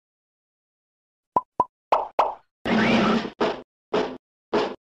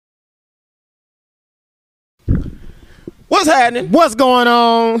What's happening? What's going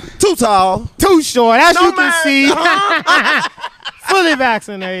on? Too tall. Too short. As No you can man. see, fully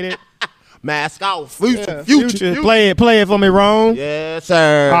vaccinated. Mask off. Future. Play it for me, Rome. Yes,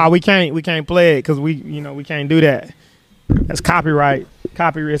 sir. We can't play it because we can't do that. That's copyright.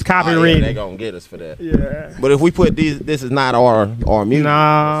 It's copyright. They gonna get us for that. Yeah. But if we put this is not our music.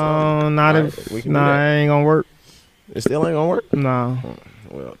 No, not Right, if. we can do Nah, that. it ain't gonna work. It still ain't gonna work. No.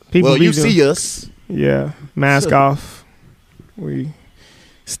 Well, People be you doing- see us. Yeah. Mask Sure. off. We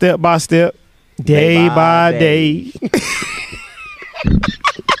step by step, day by day.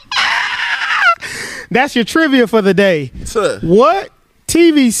 That's your trivia for the day. Sir, What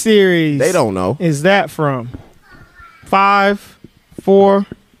TV series they don't know. is that from? 5, 4,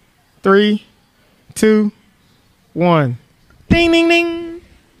 3, 2, 1. Ding, ding, ding.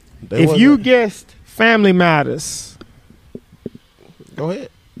 They If you wasn't- guessed Family Matters, go ahead.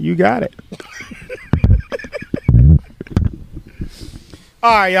 you got it.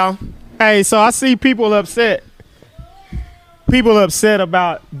 All right, y'all. Hey, so I see people upset. People upset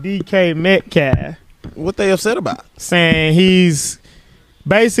about DK Metcalf, What they upset about? saying he's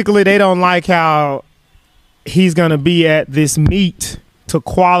basically they don't like how he's gonna be at this meet to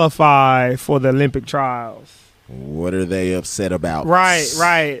qualify for the Olympic trials. What are they upset about?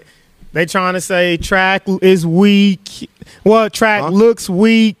 Right. They trying to say track is weak. Well, track looks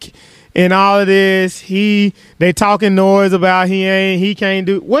weak and all of this. They talking noise about he can't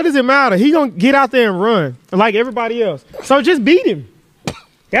do. What does it matter? He gonna get out there and run like everybody else. So just beat him.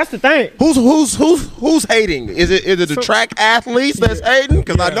 That's the thing. Who's hating? Is it the track athletes that's hating?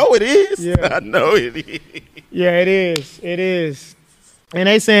 Because I know it is. Yeah. I know it is. Yeah, it is. It is. And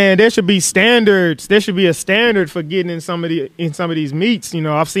they saying there should be standards. There should be a standard for getting in some of these meets. You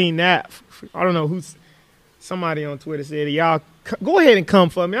know, I've seen that. I don't know who's. Somebody on Twitter said, "Y'all go ahead and come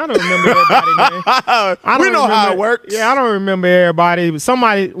for me." I don't remember everybody. Man. We know how it works. Yeah, I don't remember everybody. But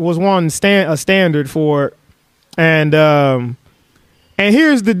somebody was wanting a standard for it, and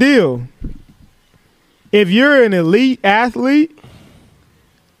here's the deal: if you're an elite athlete,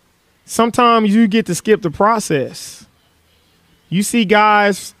 sometimes you get to skip the process. You see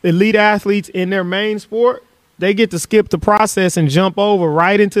guys, elite athletes in their main sport, they get to skip the process and jump over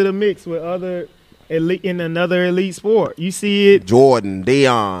right into the mix with other elite in another elite sport. You see it. Jordan,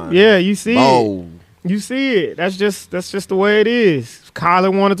 Dion. Yeah, you see Bo. it. You see it. That's just the way it is.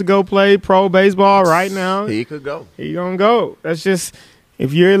 Kyler wanted to go play pro baseball right now. He could go. He gonna go. That's just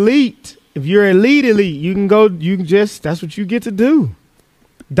if you're elite. If you're elite, you can go. You can just. That's what you get to do.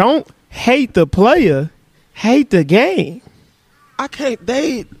 Don't hate the player. Hate the game. I can't.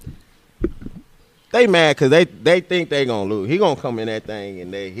 They mad because they think they gonna lose. He gonna come in that thing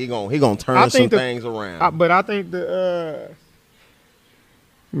and he gonna turn some things around. But I think the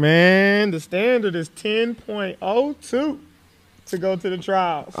standard is 10.02 to go to the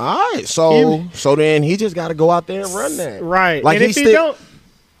trials. All right, so then he just got to go out there and run that. Right. Like and if he don't,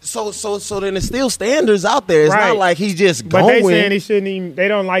 so then there's still standards out there. It's Right. not like he's just but going. they saying he shouldn't even. They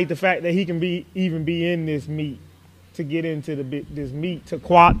don't like the fact that he can even be in this meet to get into this meet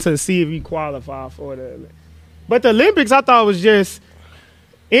to see if he qualify for the. But the Olympics, I thought was just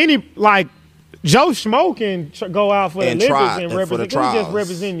any like Joe Schmo can go out for the And Olympics try- and and for the represent. You just trials.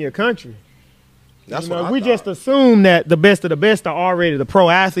 represent your country. That's You know, what I we thought. just assume that the best of the best are already the pro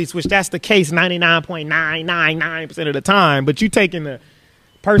athletes, which that's the case 99.999% of the time. But you taking the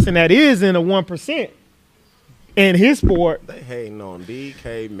person that is in the 1% in his sport. They hating on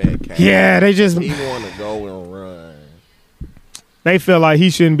DK Metcalf. Yeah, they just He want to go and run. they feel like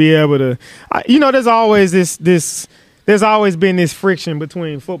he shouldn't be able to. There's always there's always been this friction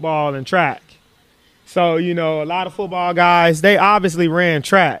between football and track. So a lot of football guys, they obviously ran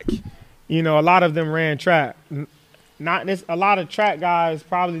track. A lot of them ran track. A lot of track guys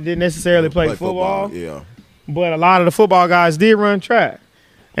probably didn't necessarily play football. Yeah. But a lot of the football guys did run track.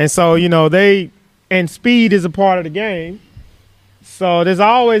 And so, and speed is a part of the game. So there's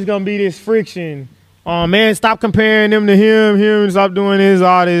always going to be this friction. Oh, man, stop comparing them to him, stop doing this,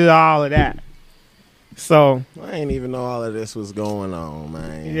 all of that. So. I ain't even know all of this was going on,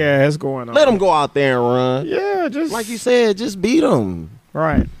 man. Yeah, it's going on. Let them go out there and run. Yeah, just. Like you said, just beat them.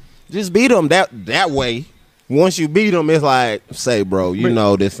 Right. Just beat them that way. Once you beat them, it's like, say, bro,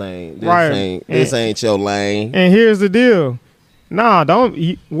 this ain't your lane. And here's the deal. Nah,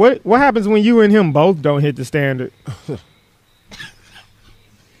 what happens when you and him both don't hit the standard?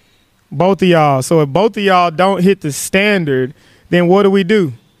 Both of y'all. So if both of y'all don't hit the standard, then what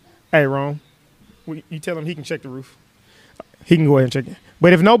do? Hey, Ron, you tell him he can check the roof. He can go ahead and check it.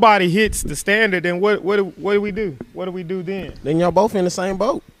 But if nobody hits the standard, then what do we do? What do we do then? Then y'all both in the same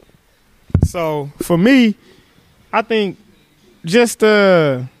boat. So for me, I think just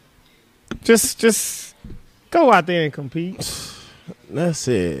go out there and compete. That's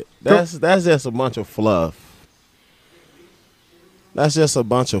it. That's just a bunch of fluff. That's just a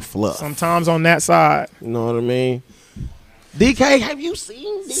bunch of fluff. Sometimes on that side. You know what I mean? DK, have you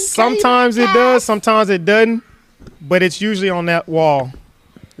seen DK? Sometimes it does, sometimes it doesn't, but it's usually on that wall.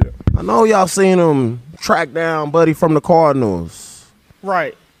 I know y'all seen him track down Buddy from the Cardinals.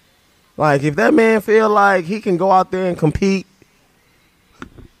 Right. Like, if that man feel like he can go out there and compete,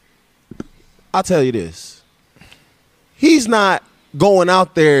 I'll tell you this. He's not going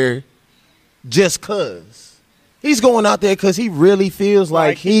out there just because. He's going out there because he really feels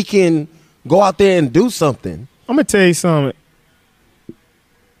like he can go out there and do something. I'm going to tell you something.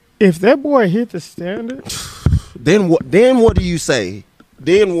 If that boy hit the standard. Then what do you say?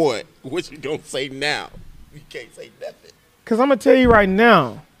 Then what? What you going to say now? You can't say nothing. Because I'm going to tell you right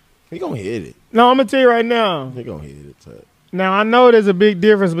now. He going to hit it. No, I'm going to tell you right now. He going to hit it. Too. Now, I know there's a big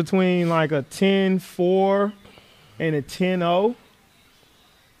difference between like a 10-4 and a 10-0.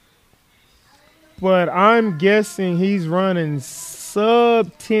 But I'm guessing he's running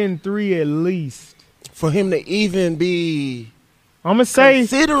sub 10-3 at least. For him to even be I'm going to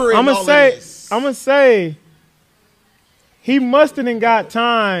say he must have got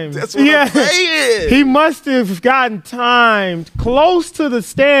timed. That's what I'm saying. He must have gotten timed close to the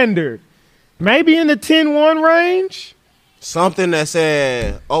standard. Maybe in the 10-1 range. Something that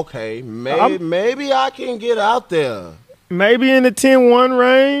said, okay, maybe I can get out there. Maybe in the 10-1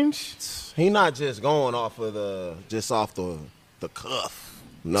 range. He not just going off of the cuff.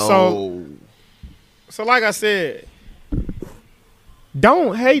 No. So like I said,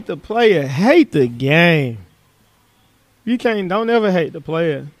 don't hate the player, hate the game. Don't ever hate the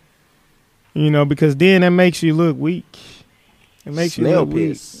player. You know, because then that makes you look weak. It makes you look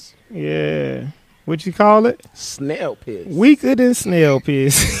weak. Yeah. What you call it? Snail piss. Weaker than snail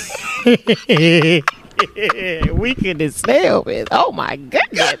piss. Weaker than snail piss. Oh my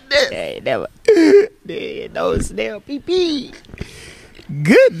goodness. Never. No snail pee.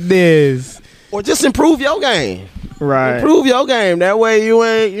 Goodness. Or just improve your game. Right. Improve your game. That way you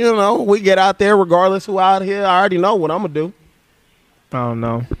ain't, we get out there regardless who out here. I already know what I'm going to do. I don't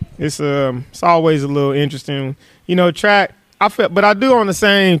know. It's always a little interesting. You know, track, but I do on the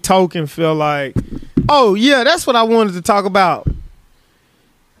same token feel like, oh, yeah, that's what I wanted to talk about.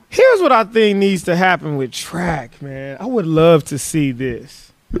 Here's what I think needs to happen with track, man. I would love to see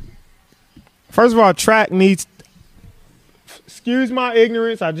this. First of all, track needs, excuse my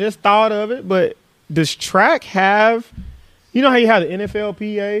ignorance, I just thought of it, but does track have, you know how you have the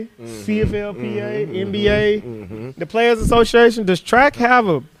NFLPA, CFLPA, NBA, the Players Association? Does track have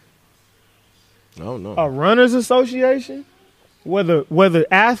a runners association? Whether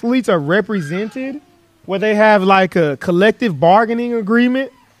athletes are represented, where they have like a collective bargaining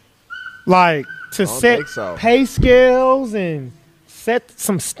agreement, like to set pay scales and set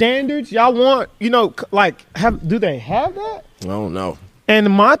some standards. Y'all want, do they have that? I don't know. And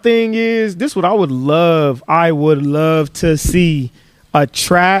my thing is, this is what I would love. I would love to see a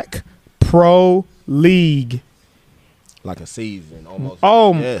track pro league. Like a season almost.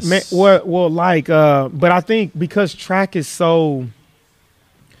 Oh, yes. Man, but I think because track is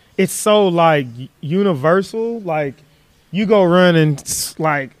it's so like universal, like you go running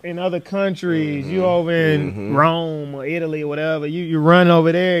like in other countries, you over in Rome or Italy or whatever, you run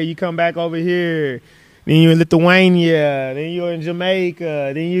over there, you come back over here, then you're in Lithuania, then you're in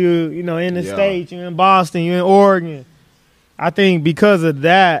Jamaica, then you in the States, you're in Boston, you're in Oregon. I think because of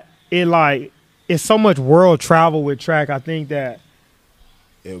that, it's so much world travel with track. I think that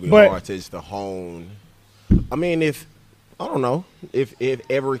it'll be hard to just hone. I mean, if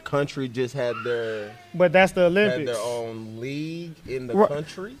every country just had but that's the Olympics. Had their own league in the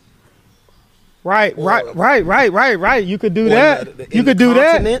country. Right. You could do that. You could do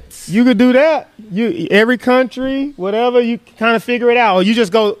that. You could do that. Every country, whatever, you kind of figure it out, or you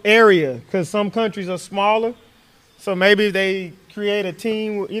just go area because some countries are smaller. So maybe they create a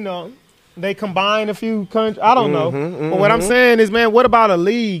team. They combine a few countries. I don't know. But what I'm saying is, man, what about a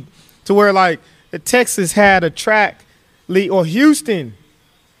league to where like Texas had a track league, or Houston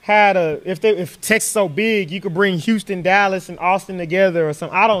had if Texas is so big, you could bring Houston, Dallas, and Austin together or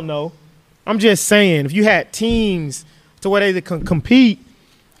something. I don't know. I'm just saying, if you had teams to where they can compete,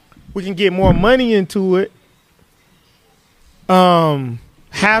 we can get more money into it.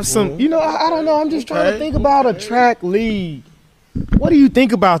 Have some, I don't know. I'm just trying to think about a track league. What do you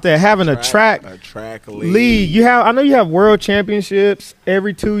think about that? Having a track league. I know you have world championships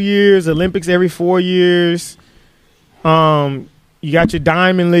every 2 years, Olympics every 4 years. You got your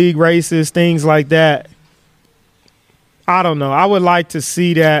Diamond League races, things like that. I don't know. I would like to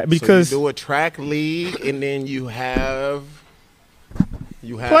see that because so you do a track league and then you have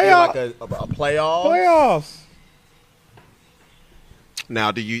Playoff. like a playoff. Playoffs.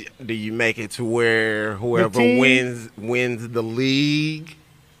 Now, do you make it to where whoever team- wins the league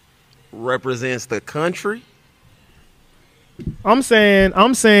represents the country? I'm saying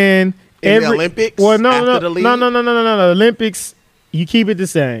In the Olympics? Well, no, after the league? no. The Olympics, you keep it the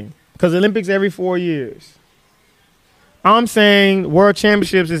same because Olympics every 4 years. I'm saying World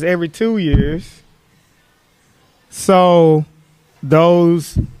Championships is every 2 years. So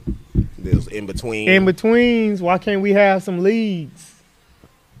those in between. in betweens, why can't we have some leagues?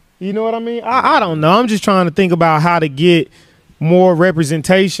 You know what I mean? I don't know. I'm just trying to think about how to get more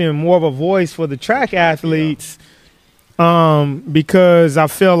representation, more of a voice for the track athletes. Because I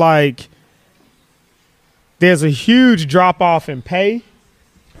feel like there's a huge drop off in pay.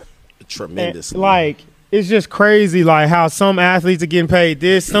 Tremendously. Like, it's just crazy, like how some athletes are getting paid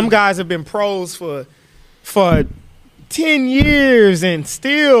this. Some guys have been pros for 10 years and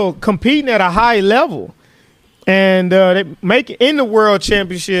still competing at a high level. And they make it in the World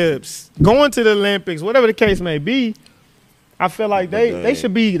Championships, going to the Olympics, whatever the case may be. I feel like they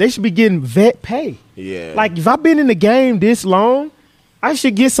should be getting vet pay. Yeah. Like if I've been in the game this long, I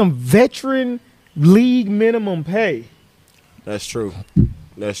should get some veteran league minimum pay. That's true.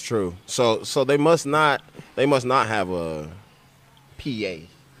 That's true. So they must not have a PA.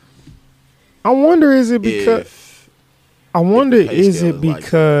 I wonder is it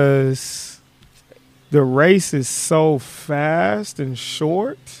because the race is so fast and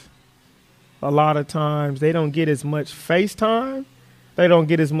short? A lot of times they don't get as much face time. They don't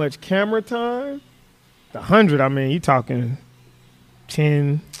get as much camera time. The 100, I mean, you talking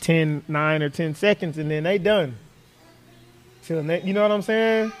 10, 9 or 10 seconds, and then they done. You know what I'm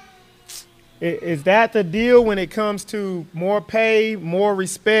saying? Is that the deal when it comes to more pay, more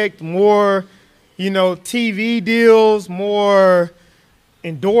respect, more, TV deals, more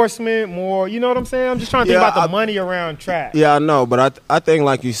endorsement, more, you know what I'm saying? I'm just trying to think about the money around track. Yeah, I know, but I think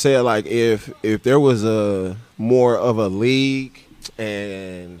like you said, like if there was a more of a league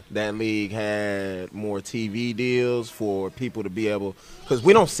and that league had more TV deals for people to be able, because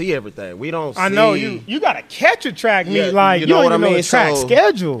we don't see everything. We don't. I know you got to catch a track meet, like you know what I mean. The track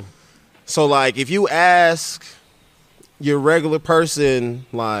schedule. So like if you ask your regular person,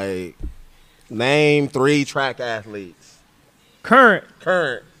 like name 3 track athletes. Current.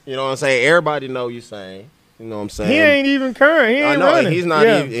 You know what I'm saying? Everybody know you saying. You know what I'm saying? He ain't even current. He ain't running. And he's not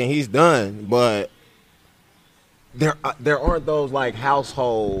even, and he's done. But there aren't those like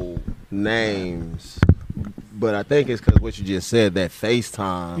household names. But I think it's because what you just said, that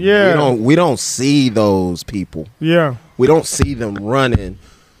FaceTime. Yeah. We don't see those people. Yeah. We don't see them running.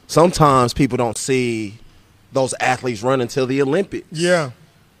 Sometimes people don't see those athletes run until the Olympics. Yeah.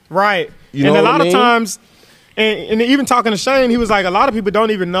 Right. You know and a what lot I mean? of times, and even talking to Shane, he was like, a lot of people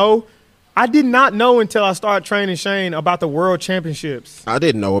don't even know. I did not know until I started training Shane about the World Championships. I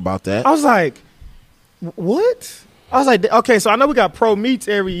didn't know about that. I was like, what? I was like, okay, so I know we got pro meets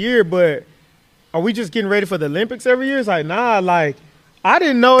every year, but are we just getting ready for the Olympics every year? It's like, nah, like, I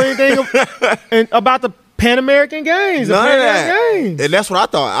didn't know anything about the Pan American Games. None of that. Games. And that's what I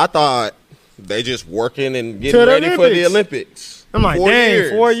thought. I thought they just working and getting ready for the Olympics. I'm like, 4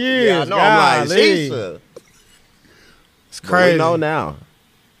 years. Yeah, I know. I'm like, Jesus. It's crazy. We know now.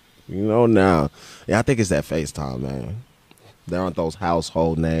 You know now. Yeah, I think it's that FaceTime, man. There aren't those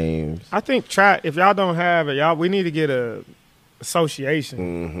household names. I think track, if y'all don't have it, we need to get a association.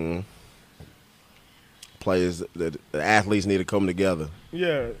 Mm-hmm. Players, the athletes need to come together.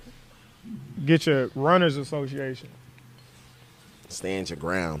 Yeah. Get your runners association. Stand your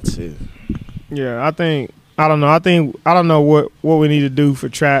ground too. Yeah, I don't know what we need to do for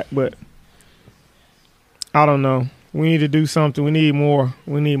track, but I don't know. We need to do something. We need more.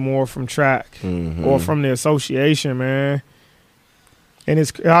 We need more from track or from the association, man.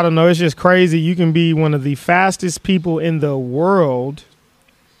 And I don't know, it's just crazy. You can be one of the fastest people in the world.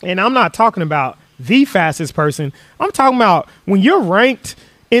 And I'm not talking about the fastest person. I'm talking about when you're ranked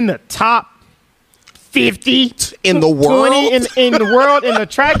in the top 50 in the world, 20 in the world in a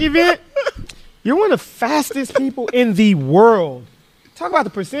track event. You're one of the fastest people in the world. Talk about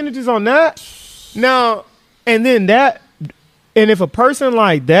the percentages on that. Now, and then if a person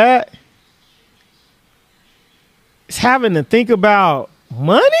like that is having to think about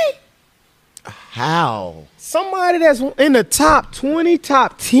money, how? Somebody that's in the top 20,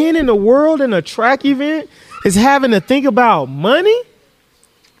 top 10 in the world in a track event is having to think about money?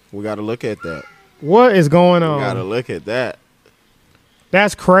 We got to look at that. What is going on? We got to look at that.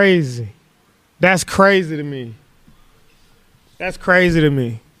 That's crazy. That's crazy to me. That's crazy to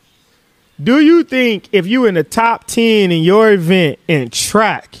me. Do you think if you in the top 10 in your event in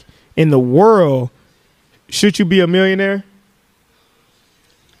track in the world, should you be a millionaire?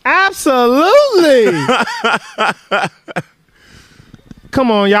 Absolutely.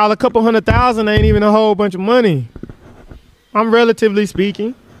 Come on, y'all. A couple $100,000 ain't even a whole bunch of money. I'm relatively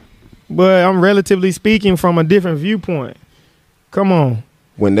speaking, but I'm relatively speaking from a different viewpoint. Come on.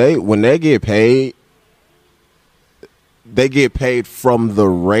 When they get paid, they get paid from the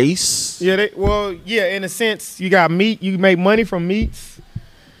race. Yeah, in a sense, you got meat. You make money from meats.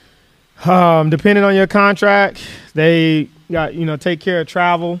 Depending on your contract, they got take care of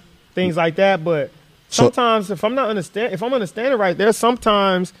travel, things like that. But sometimes, if I'm understanding right, there's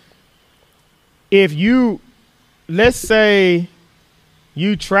sometimes if you, let's say,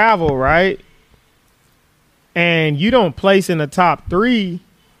 you travel right, and you don't place in the top 3,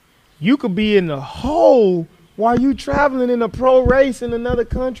 you could be in the hole while you traveling in a pro race in another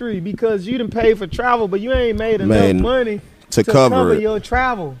country because you didn't pay for travel, but you ain't made enough money to cover your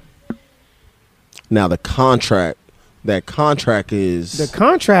travel. Now the contract is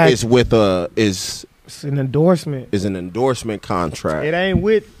with it's an endorsement. Is an endorsement contract. It ain't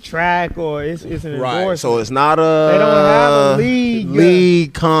with track or it's an endorsement. So it's not they don't have a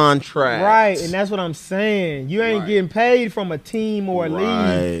league contract. Right, and that's what I'm saying. You ain't getting paid from a team or a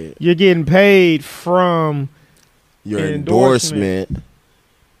league. You're getting paid from your endorsement.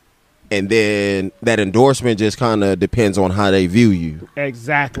 And then that endorsement just kind of depends on how they view you.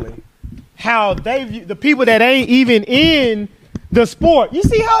 Exactly. How they view the people that ain't even in the sport. You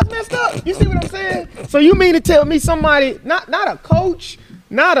see how it's messed up? You see what I'm saying? So you mean to tell me somebody, not a coach,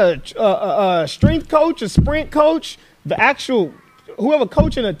 not a strength coach, a sprint coach, the actual whoever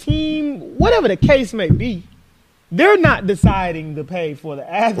coaching a team, whatever the case may be, they're not deciding to pay for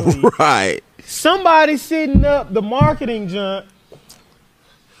the athlete. Right. Somebody setting up the marketing junk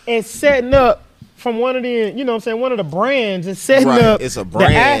and setting up from one of the, one of the brands is setting up it's a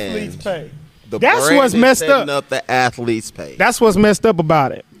brand. The athlete's pay. That's what's messed up the athlete's pay. That's what's messed up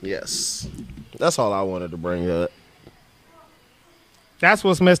about it. Yes. That's all I wanted to bring up. That's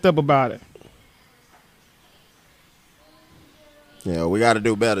what's messed up about it. Yeah, we got to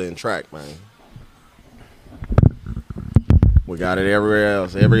do better in track, man. We got it everywhere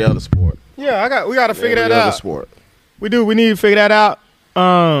else, every other sport. Yeah, we got to figure that out. Every other sport. We do. We need to figure that out.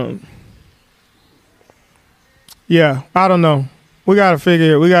 Yeah, I don't know. We gotta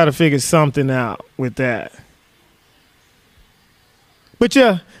figure something out with that. But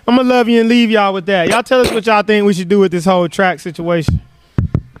yeah, I'm gonna love you and leave y'all with that. Y'all tell us what y'all think we should do with this whole track situation.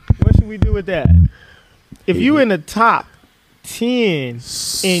 What should we do with that? If you in the top 10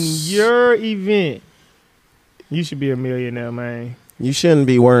 in your event, you should be a millionaire, man. You shouldn't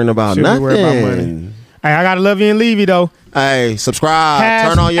be worrying about nothing. Worry about money. Hey, I gotta love you and leave you though. Hey, subscribe.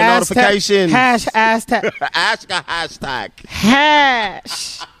 Turn on your notifications. Hashtag.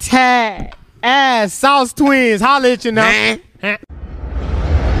 Hashtag. Ass Sauce Twins. Holla at you now.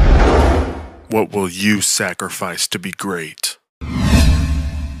 What will you sacrifice to be great?